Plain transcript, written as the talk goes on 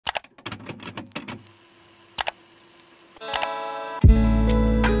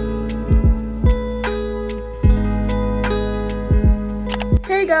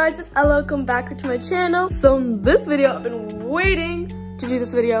guys, it's Ella. Welcome back to my channel. So in this video, I've been waiting to do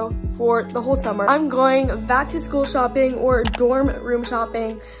this video for the whole summer. I'm going back to school shopping or dorm room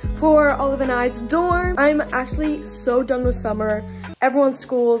shopping for Olive and I's dorm. I'm actually so done with summer. Everyone's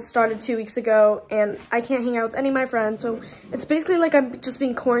school started 2 weeks ago and I can't hang out with any of my friends. So it's basically like I'm just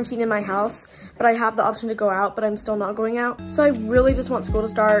being quarantined in my house, but I have the option to go out, but I'm still not going out. So I really just want school to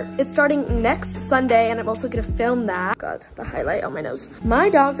start. It's starting next Sunday and I'm also gonna film that. God, the highlight on my nose. My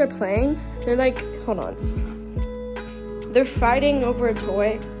dogs are playing. They're like, hold on. They're fighting over a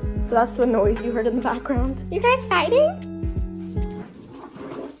toy. So that's the noise you heard in the background. You guys fighting?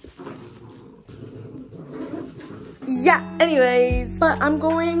 Yeah, anyways, but I'm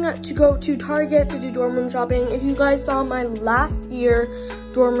going to go to Target to do dorm room shopping. If you guys saw my last year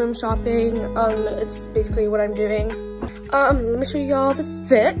dorm room shopping, it's basically what I'm doing. Let me show y'all the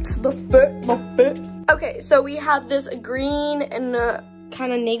fit. Okay, so we have this green and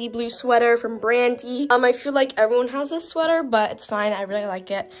kind of navy blue sweater from Brandy. I feel like everyone has this sweater, but it's fine. I really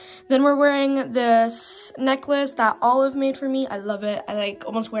like it. Then we're wearing this necklace that Olive made for me. I love it. I like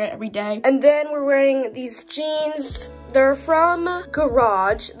almost wear it every day. And then we're wearing these jeans. They're from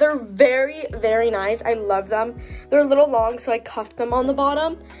Garage. They're very, very nice. I love them. They're a little long, so I cuffed them on the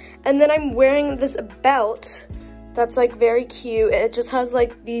bottom. And then I'm wearing this belt that's like very cute. It just has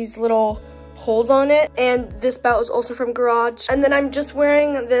like these little holes on it, and this belt is also from Garage. And then I'm just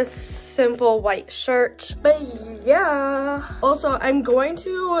wearing this simple white shirt. But yeah, also I'm going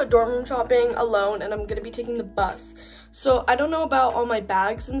to dorm room shopping alone and I'm gonna be taking the bus, so I don't know about all my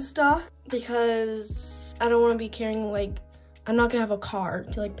bags and stuff because I don't want to be carrying, like, I'm not gonna have a car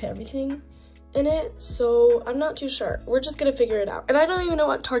to like put everything in it, so I'm not too sure. We're just gonna figure it out, and I don't even know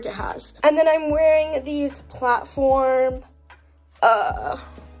what Target has. And then I'm wearing these platform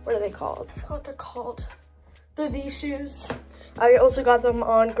what are they called? I forgot what they're called. They're these shoes. I also got them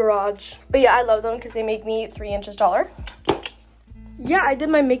on Garage. But yeah, I love them because they make me 3 inches taller. Yeah, I did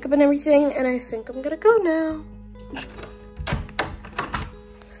my makeup and everything, and I think I'm gonna go now.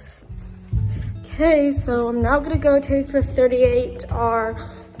 Okay, so I'm now gonna go take the 38R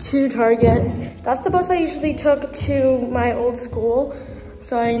to Target. That's the bus I usually took to my old school,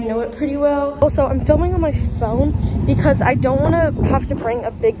 so I know it pretty well. Also, I'm filming on my phone because I don't want to have to bring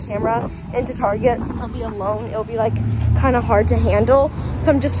a big camera into Target since I'll be alone. It'll be like kind of hard to handle. So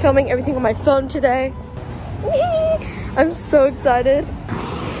I'm just filming everything on my phone today. I'm so excited.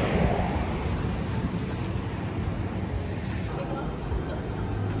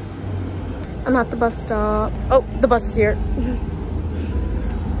 I'm at the bus stop. Oh, the bus is here.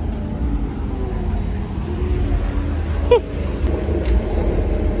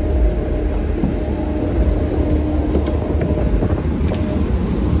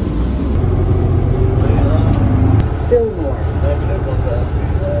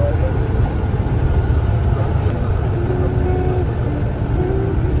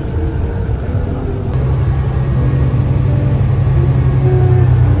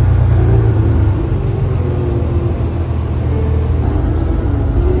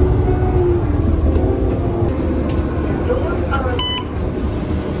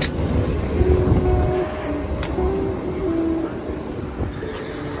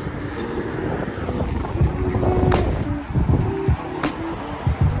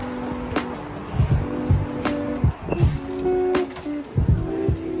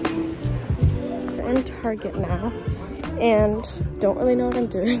 Target now and don't really know what I'm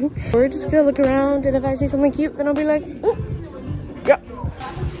doing. We're just gonna look around, and if I see something cute, then I'll be like, oh, yeah.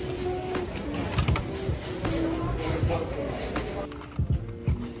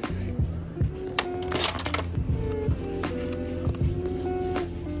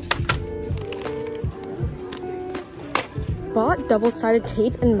 Bought double-sided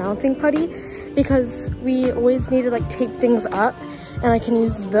tape and mounting putty because we always need to like tape things up, and I can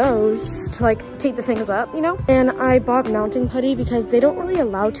use those to like tape the things up, you know? And I bought mounting putty because they don't really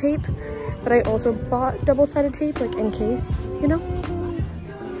allow tape, but I also bought double-sided tape like in case, you know?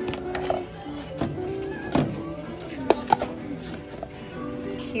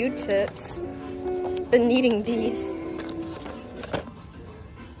 Q-tips. Been needing these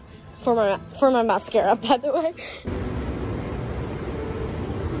for my mascara, by the way.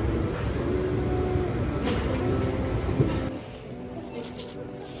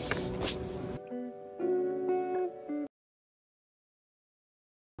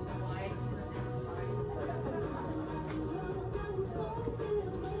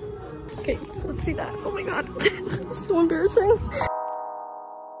 Okay, let's see that. Oh my god, it's so embarrassing.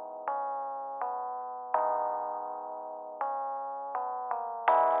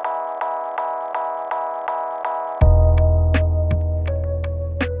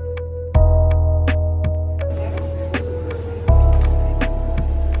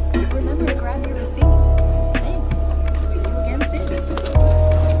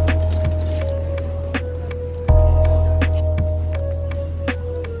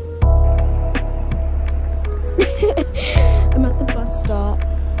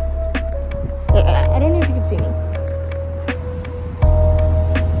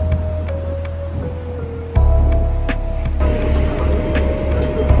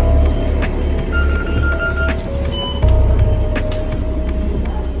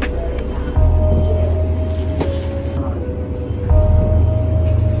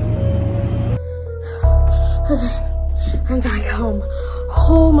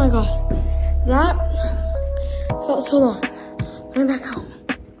 god. That felt so long. I'm back home.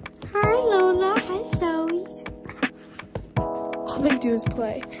 Hi Lola, hi Zoe. All they do is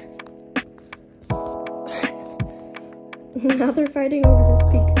play. Now they're fighting over this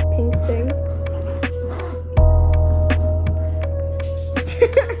pink thing.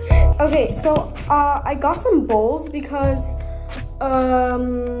 Okay, so I got some bowls because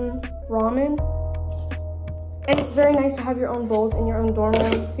ramen. And it's very nice to have your own bowls in your own dorm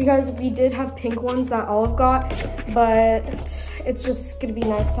room because we did have pink ones that Olive got, but it's just gonna be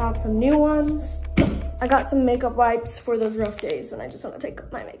nice to have some new ones. I got some makeup wipes for those rough days when I just want to take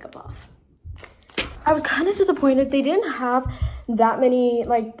my makeup off. I was kind of disappointed. They didn't have that many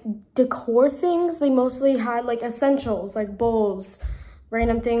like decor things. They mostly had like essentials, like bowls,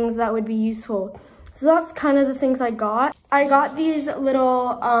 random things that would be useful. So that's kind of the things I got. I got these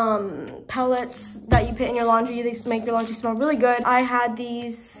little pellets that you put in your laundry. They make your laundry smell really good. I had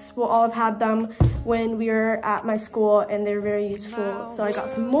these, well, Olive had them when we were at my school and they're very useful. So I got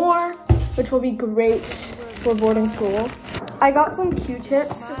some more, which will be great for boarding school. I got some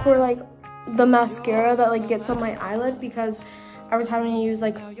Q-tips for like the mascara that like gets on my eyelid because I was having to use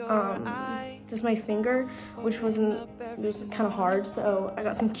like just my finger, which was kind of hard, so I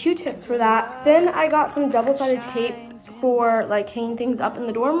got some Q-tips for that. Then I got some double-sided tape for like hanging things up in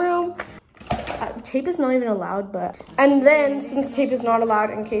the dorm room. Tape is not even allowed, but... And then, since tape is not allowed,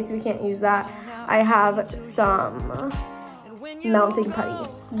 in case we can't use that, I have some mounting putty,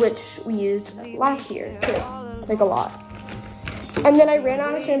 which we used last year too, like a lot. And then I ran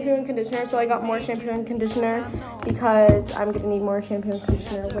out of shampoo and conditioner, so I got more shampoo and conditioner because I'm gonna need more shampoo and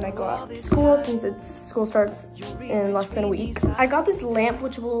conditioner when I go out to school since school starts in less than a week. I got this lamp,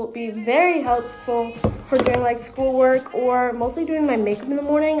 which will be very helpful for doing like schoolwork or mostly doing my makeup in the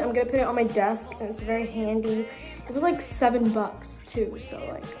morning. I'm gonna put it on my desk and it's very handy. It was like $7 too, so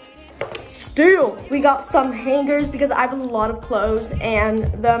like, still. We got some hangers because I have a lot of clothes and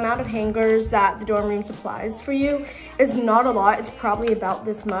the amount of hangers that the dorm room supplies for you is not a lot. It's probably about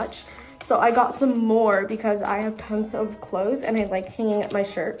this much. So I got some more because I have tons of clothes and I like hanging up my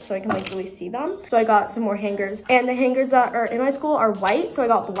shirt so I can like really see them. So I got some more hangers, and the hangers that are in my school are white, so I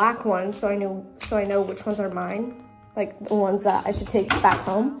got black ones so I know which ones are mine, like the ones that I should take back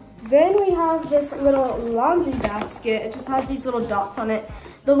home. Then we have this little laundry basket. It just has these little dots on it.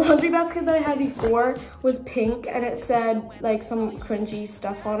 The laundry basket that I had before was pink and it said like some cringy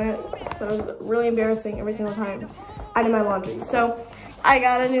stuff on it. So it was really embarrassing every single time I did my laundry. So I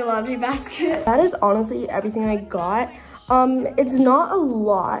got a new laundry basket. That is honestly everything I got. It's not a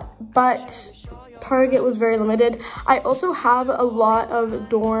lot, but Target was very limited. I also have a lot of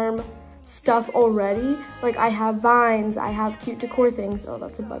dorm stuff already. Like I have vines, I have cute decor things. Oh,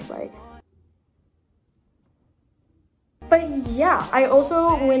 that's a bug bite. But yeah, I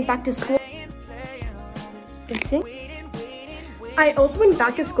also went back to school. I also went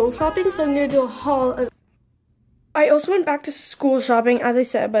back to school shopping, so I'm gonna do a haul of. I also went back to school shopping, as I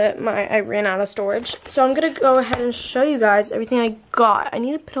said, but I ran out of storage. So I'm gonna go ahead and show you guys everything I got. I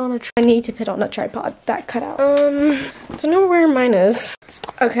need to put on a tripod. That cut out. I don't know where mine is.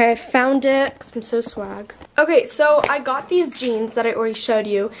 Okay, I found it because I'm so swag. Okay, so I got these jeans that I already showed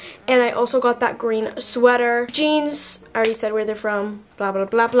you, and I also got that green sweater. Jeans, I already said where they're from, blah, blah,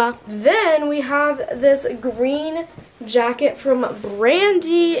 blah, blah. Then we have this green jacket from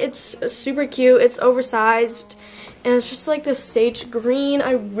Brandy. It's super cute. It's oversized. And it's just like this sage green.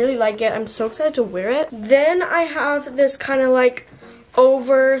 I really like it. I'm so excited to wear it. Then I have this kind of like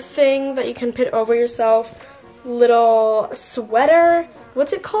over thing that you can put over yourself. Little sweater.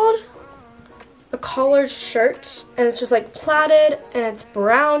 What's it called? A collared shirt. And it's just like plaited and it's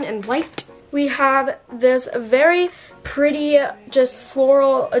brown and white. We have this very pretty just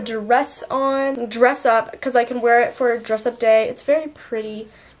floral dress up because I can wear it for a dress up day. It's very pretty.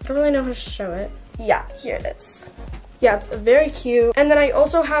 I don't really know how to show it. Yeah, here it is. Yeah, it's very cute. And then I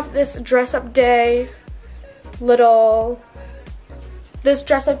also have this dress up day little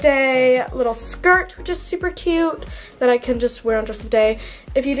skirt, which is super cute, that I can just wear on dress up day.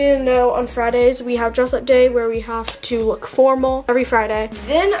 If you didn't know, on Fridays we have dress up day where we have to look formal every Friday.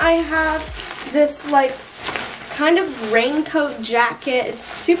 Then I have this like kind of raincoat jacket. It's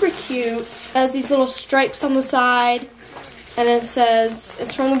super cute. It has these little stripes on the side, and it says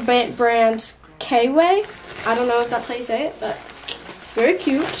it's from the brand K-Way. I don't know if that's how you say it, but very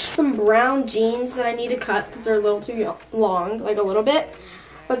cute. Some brown jeans that I need to cut because they're a little too long, like a little bit.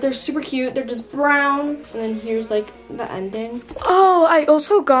 But they're super cute. They're just brown. And then here's like the ending. Oh, I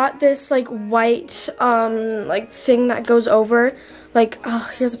also got this like white like thing that goes over. Like, oh,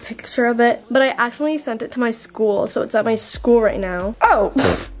 here's a picture of it. But I accidentally sent it to my school, so it's at my school right now. Oh,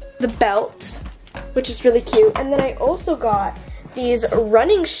 the belt, which is really cute. And then I also got these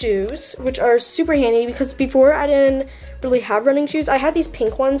running shoes, which are super handy because before I didn't really have running shoes. I had these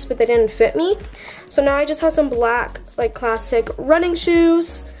pink ones, but they didn't fit me. So now I just have some black, like classic running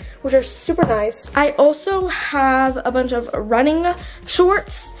shoes, which are super nice. I also have a bunch of running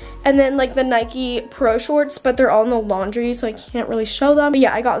shorts and then like the Nike Pro shorts, but they're all in the laundry, so I can't really show them. But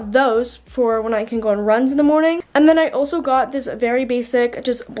yeah, I got those for when I can go on runs in the morning. And then I also got this very basic,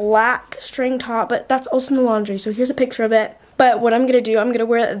 just black string top, but that's also in the laundry, so here's a picture of it. But what I'm gonna do, I'm gonna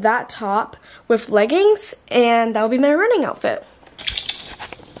wear that top with leggings, and that'll be my running outfit.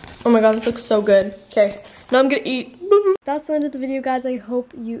 Oh my god, this looks so good. Okay, now I'm gonna eat. That's the end of the video, guys. I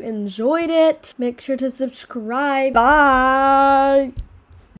hope you enjoyed it. Make sure to subscribe. Bye.